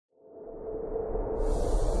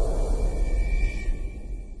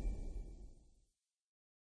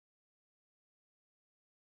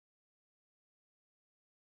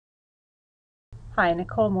Hi,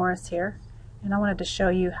 Nicole Morris here, and I wanted to show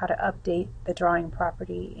you how to update the drawing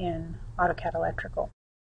property in AutoCAD Electrical.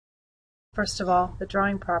 First of all, the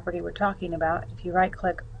drawing property we're talking about, if you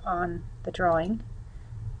right-click on the drawing,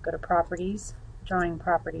 go to Properties, Drawing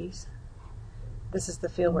Properties, this is the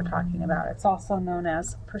field we're talking about. It's also known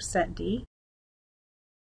as %D.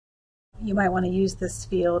 You might want to use this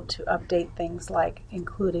field to update things like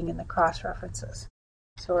including in the cross-references.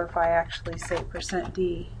 So if I actually say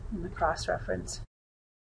 %D in the cross-reference,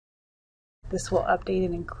 this will update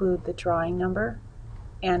and include the drawing number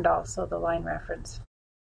and also the line reference.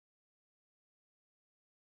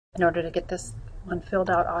 In order to get this one filled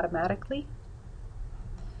out automatically,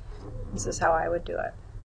 this is how I would do it.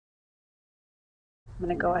 I'm going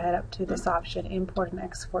to go ahead up to this option, Import and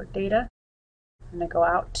Export Data. I'm going to go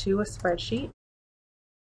out to a spreadsheet.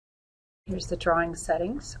 Here's the Drawing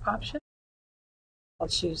Settings option. I'll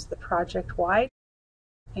choose the project-wide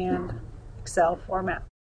and Excel format.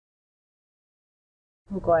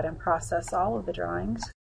 We'll go ahead and process all of the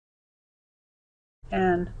drawings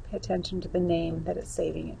and pay attention to the name that it's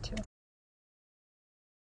saving it to.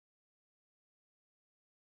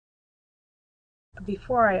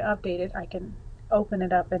 Before I update it, I can open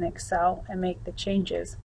it up in Excel and make the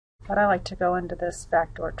changes, but I like to go into this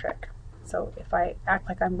backdoor trick. So if I act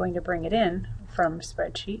like I'm going to bring it in from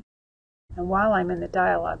Spreadsheet, and while I'm in the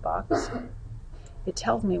dialog box, it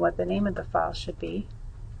tells me what the name of the file should be.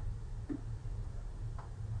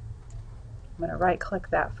 I'm going to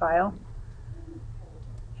right-click that file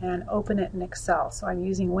and open it in Excel. So I'm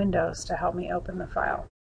using Windows to help me open the file.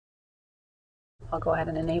 I'll go ahead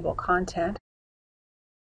and enable content.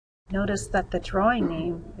 Notice that the drawing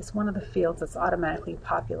name is one of the fields that's automatically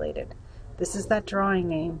populated. This is that drawing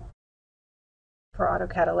name for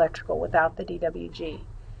AutoCAD Electrical without the DWG.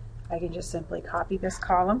 I can just simply copy this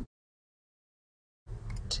column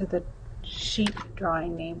to the sheet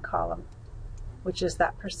drawing name column, which is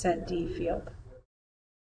that %D field.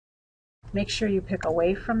 Make sure you pick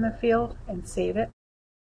away from the field and save it,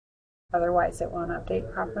 otherwise it won't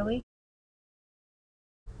update properly.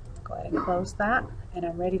 Go ahead and close that, and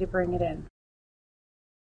I'm ready to bring it in.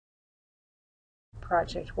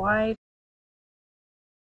 Project-wide,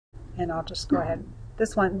 and I'll just go ahead.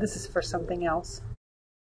 This is for something else.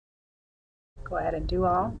 Go ahead and do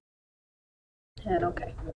all, and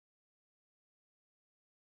OK.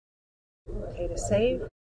 OK to save.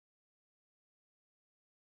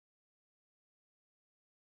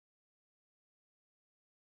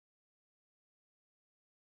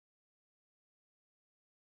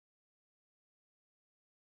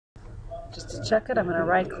 Just to check it, I'm going to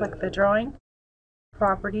right-click the drawing,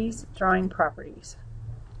 Properties, Drawing Properties,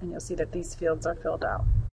 and you'll see that these fields are filled out.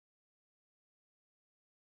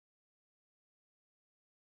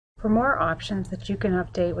 For more options that you can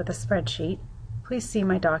update with a spreadsheet, please see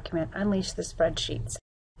my document, Unleash the Spreadsheets.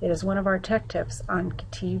 It is one of our tech tips on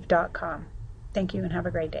KETIV.com. Thank you and have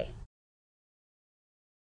a great day.